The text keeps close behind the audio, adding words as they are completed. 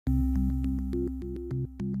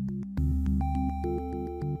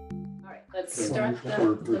Let's start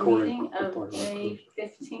the meeting of May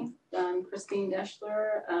 15th. I'm Christine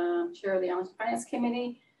Deschler, Chair of the Arlington Finance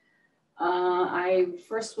Committee. I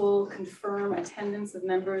first will confirm attendance of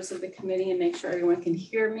members of the committee and make sure everyone can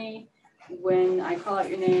hear me. When I call out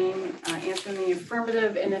your name, answer in the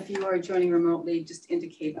affirmative, and if you are joining remotely, just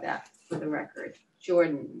indicate that for the record.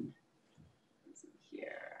 Jordan isn't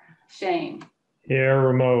here. Shane. Here,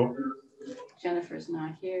 remote. Jennifer's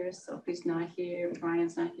not here. Sophie's not here.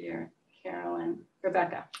 Brian's not here. Carolyn.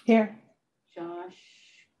 Rebecca. Here. Josh.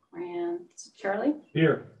 Grant. Charlie.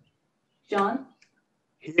 Here. John.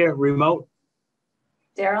 Here, remote.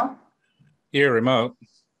 Daryl. Here, remote.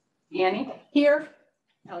 Annie. Here.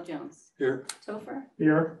 Al Jones. Here. Topher.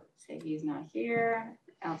 Here. He's not here.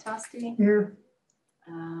 Al Tosti. Here.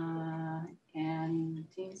 And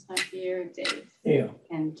Dean's not here. Dave. Yeah.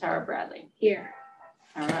 And Tara Bradley. Here.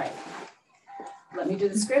 All right. Let me do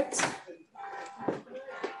the script.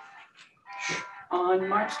 On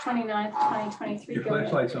March 29th, 2023,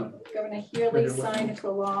 Governor Healy signed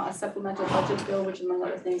into law a supplemental budget bill, which among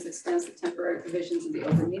other things extends the temporary provisions of the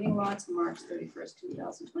open meeting law to March 31st,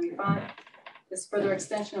 2025. This further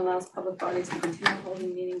extension allows public bodies to continue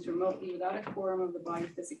holding meetings remotely without a quorum of the body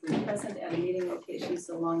physically present at a meeting location,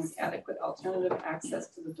 so long as adequate alternative access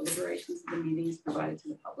to the deliberations of the meeting is provided to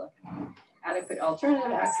the public. Adequate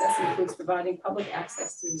alternative access includes providing public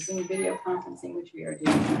access through Zoom video conferencing, which we are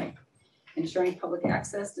doing tonight. Ensuring public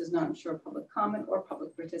access does not ensure public comment or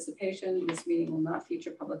public participation. This meeting will not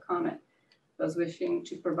feature public comment. Those wishing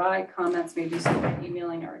to provide comments may do so by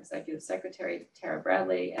emailing our Executive Secretary, Tara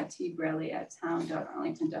Bradley, at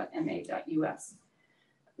tbradley@town.arlington.ma.us.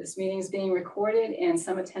 This meeting is being recorded and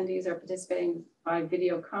some attendees are participating by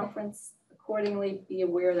video conference. Accordingly, be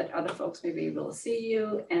aware that other folks may be able to see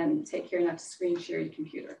you, and take care not to screen share your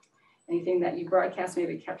computer. Anything that you broadcast may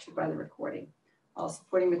be captured by the recording. All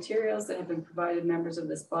supporting materials that have been provided members of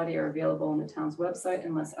this body are available on the town's website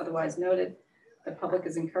unless otherwise noted. The public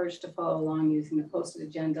is encouraged to follow along using the posted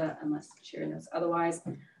agenda unless the chair notes otherwise.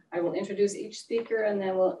 I will introduce each speaker and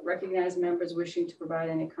then we'll recognize members wishing to provide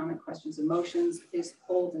any comment, questions, or motions. Please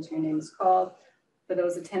hold until your name is called. For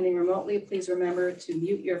those attending remotely, please remember to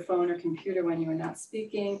mute your phone or computer when you are not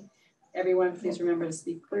speaking. Everyone, please remember to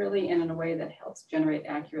speak clearly and in a way that helps generate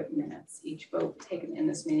accurate minutes. Each vote taken in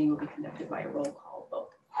this meeting will be conducted by a roll call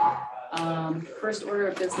vote. First order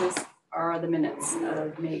of business are the minutes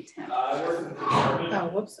of May 10th. Oh,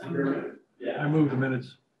 whoops. I move the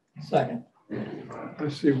minutes. Second. I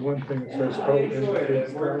see one thing that says O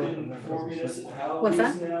indicates. What's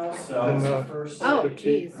that? Oh,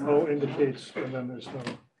 geez. O indicates, and then there's no.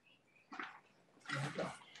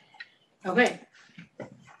 Okay.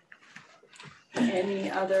 Any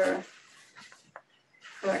other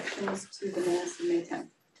corrections to the minutes of May 10th?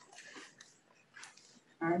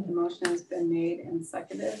 All right, the motion has been made and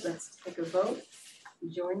seconded. Let's take a vote.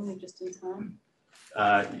 Jordan, you're just in time.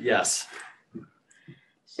 Yes.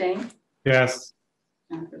 Shane? Yes.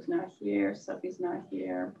 Jennifer's not here. Sophie's not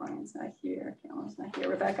here. Brian's not here. Carolyn's not here.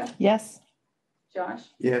 Rebecca? Yes. Josh?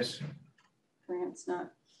 Yes. Grant's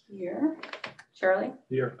not here. Charlie?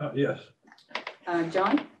 Here. Yes.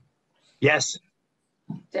 John? Yes.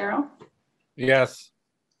 Daryl? Yes.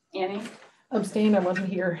 Annie? Abstain, I wasn't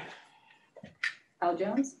here. Al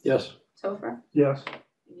Jones? Yes. Topher? Yes.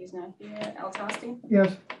 He's not here. Al Tosti?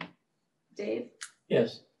 Yes. Dave?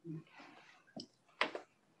 Yes.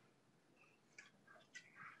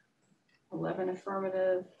 11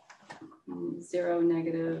 affirmative, 0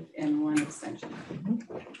 negative, and 1 abstention.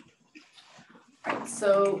 All right,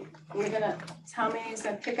 so we're gonna, town meeting's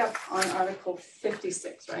gonna pick up on Article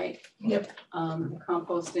 56, right? Yep.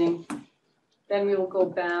 Composting. Then we will go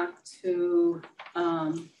back to,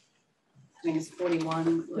 I think it's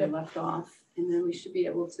 41, where we left off, and then we should be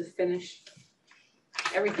able to finish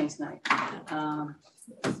everything tonight,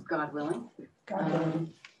 God willing.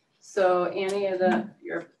 So Annie, are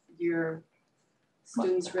your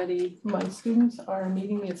students ready? My students are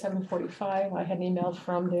meeting me at 7:45. I had an email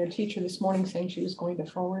from their teacher this morning saying she was going to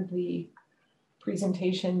forward the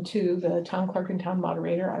presentation to the town clerk and town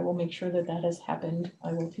moderator. I will make sure that that has happened.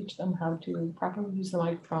 I will teach them how to properly use the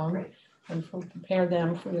microphone and prepare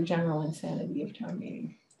them for the general insanity of town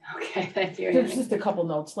meeting. Okay, thank you. There's just a couple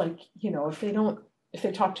notes, like, you know, if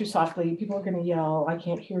they talk too softly, people are going to yell, I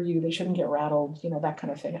can't hear you, they shouldn't get rattled, you know, that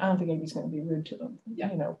kind of thing. I don't think anybody's going to be rude to them. Yeah.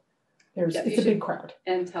 You know, it's a big crowd.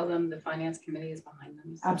 And tell them the finance committee is behind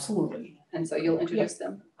them. So. Absolutely. And so you'll introduce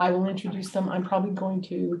them? I will introduce them. I'm probably going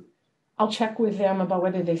to, I'll check with them about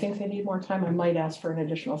whether they think they need more time. I might ask for an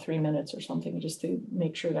additional 3 minutes or something just to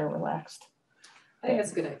make sure they're relaxed. I think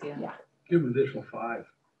that's a good idea. Yeah. Give them an additional 5.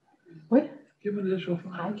 What? give an additional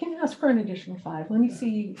I 5. can ask for an additional 5. Let me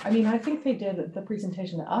see. I mean, I think they did the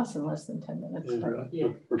presentation to us in less than 10 minutes. But Yeah.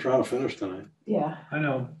 We're trying to finish tonight. yeah, I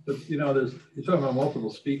know, but you know, you're talking about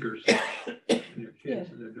multiple speakers and your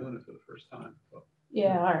kids, and they're doing it for the first time. So.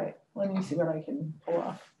 yeah, all right. Let me see what I can pull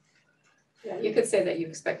off. Yeah, you could say that you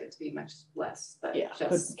expect it to be much less, but Yeah, but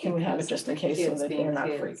just. can we have it because just in the case so kids that being they're not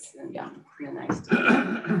kids freaked? and, Yeah. and the nice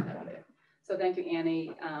to So thank you,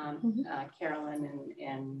 Annie, Mhm. Carolyn,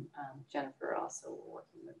 and Jennifer also were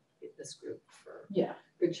working with this group for Yeah, a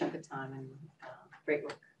good chunk of time and great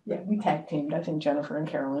work. yeah, we tag teamed. I think Jennifer and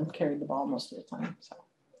Carolyn carried the ball most of the time, so.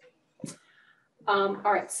 All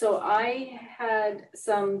right, so I had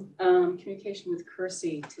some communication with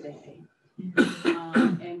Kersey today.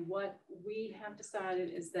 And what we have decided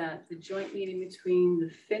is that the joint meeting between the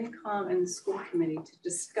FinCom and the school committee to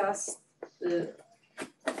discuss the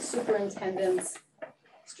superintendent's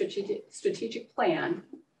strategic plan,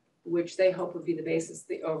 which they hope will be the basis of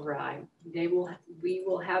the override. We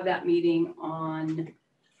will have that meeting on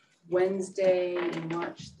Wednesday,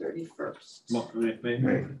 March 31st. May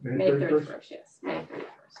 31st, yes, May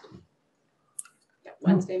 31st. Yeah,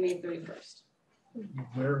 Wednesday, May 31st.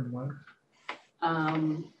 Where and when?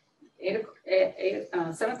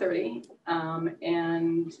 7:30,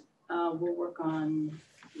 and we'll work on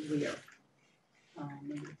where,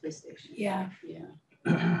 maybe the police station. Yeah. Yeah.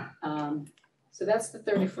 So that's the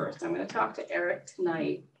 31st. I'm going to talk to Eric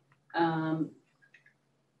tonight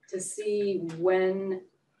to see when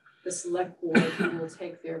the select board will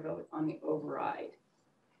take their vote on the override.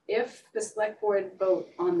 If the select board vote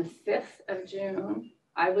on the 5th of June,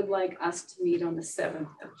 I would like us to meet on the 7th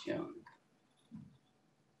of June.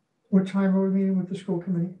 What time are we meeting with the school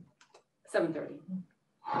committee? 7:30.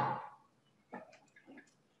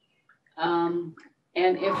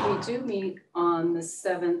 And if we do meet on the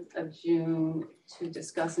 7th of June to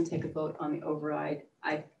discuss and take a vote on the override,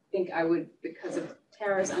 I think I would, because of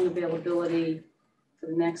Tara's unavailability for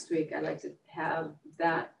the next week, I'd like to have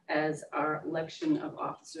that as our election of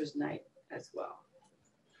officers night as well,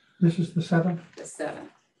 This is the 7th. the 7th.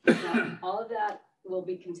 Now, all of that will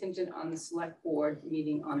be contingent on the select board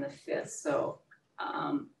meeting on the 5th. So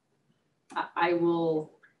I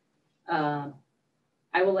will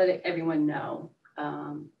let everyone know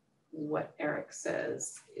what Eric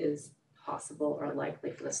says is possible or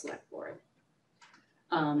likely for the select board.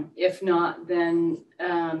 If not, then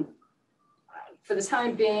for the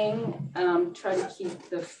time being, try to keep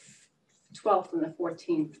the 12th and the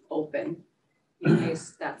 14th open in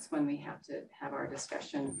case that's when we have to have our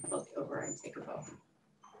discussion about the override and take a vote.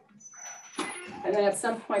 And then at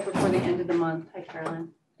some point before the end of the month, hi Carolyn,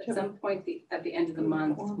 at some point at the end of the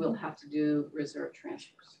month, we'll have to do reserve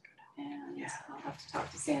transfers. And I'll have to talk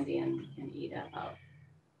to Sandy and Ida about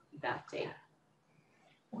that date.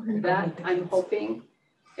 That I'm hoping,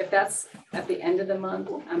 if that's at the end of the month,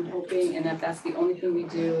 I'm hoping, and if that's the only thing we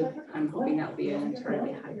do, I'm hoping that'll be an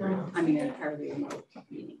entirely entirely remote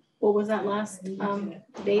meeting. What was that last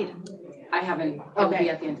date? I haven't, it'll be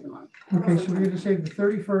at the end of the month. Okay, so we're going to say the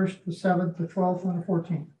 31st, the 7th, the 12th, and the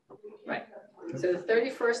 14th. Right. So the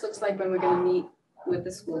 31st looks like when we're going to meet with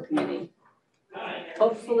the school committee.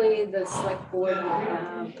 Hopefully the select board will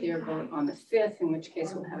have their vote on the 5th, in which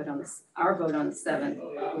case we'll have it on our vote on the 7th.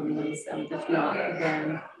 We'll meet on the 7th. If not,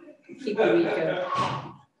 then keep the week of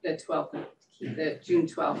the 12th, keep the June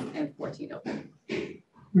 12th and 14th open.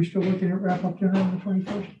 We're still looking at wrap-up dinner on the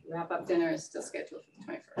 21st? Wrap-up dinner is still scheduled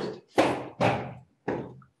for the 21st.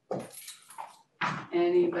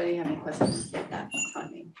 Anybody have any questions about that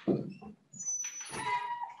timing?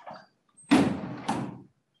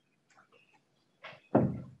 All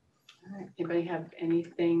right, anybody have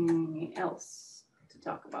anything else to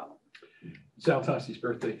talk about? Sal Tossi's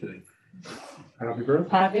birthday today. Happy birthday.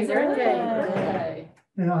 Happy birthday.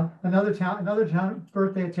 Yeah, another town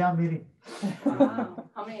birthday at town meeting. Wow,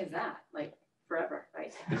 how many is that? Like forever,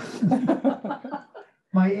 right?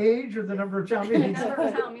 My age or the number of town meetings? Number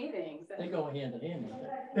of town meetings. They go hand in hand.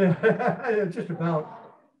 Yeah, just about.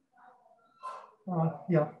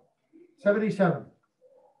 Yeah, 77.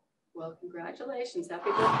 Well, congratulations, happy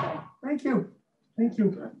birthday. Thank you. Thank you.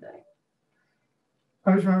 Birthday. I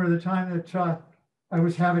always remember the time that I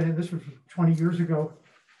was having it, this was 20 years ago.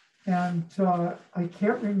 And I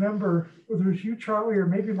can't remember whether it was you, Charlie, or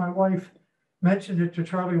maybe my wife mentioned it to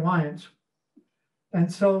Charlie Lyons.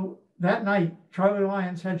 And so that night, Charlie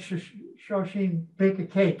Lyons had Shawsheen bake a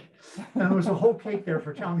cake. And there was a whole cake there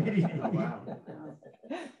for town meeting. Wow.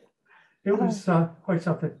 It was quite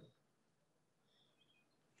something.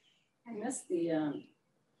 I miss the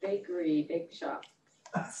bake shop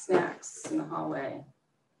snacks in the hallway.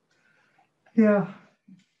 Yeah,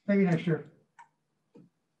 maybe next year.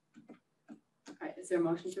 Is there a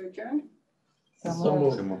motion to adjourn? So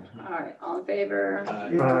moved. All right, all in favor?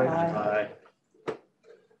 Aye.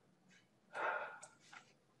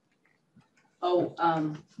 Oh,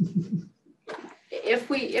 if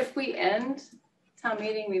we end town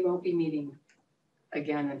meeting, we won't be meeting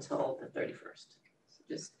again until the 31st. So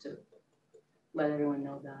just to let everyone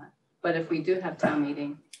know that. But if we do have town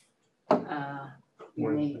meeting, we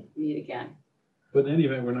may meet again. But in any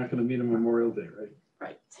event, we're not gonna meet on Memorial Day, right?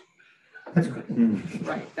 Right, That's good.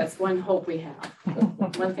 right. That's one hope we have.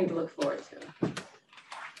 One thing to look forward to.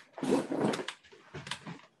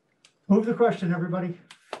 Move the question, everybody.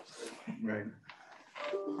 Right.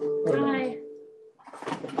 Hi.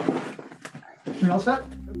 We all set?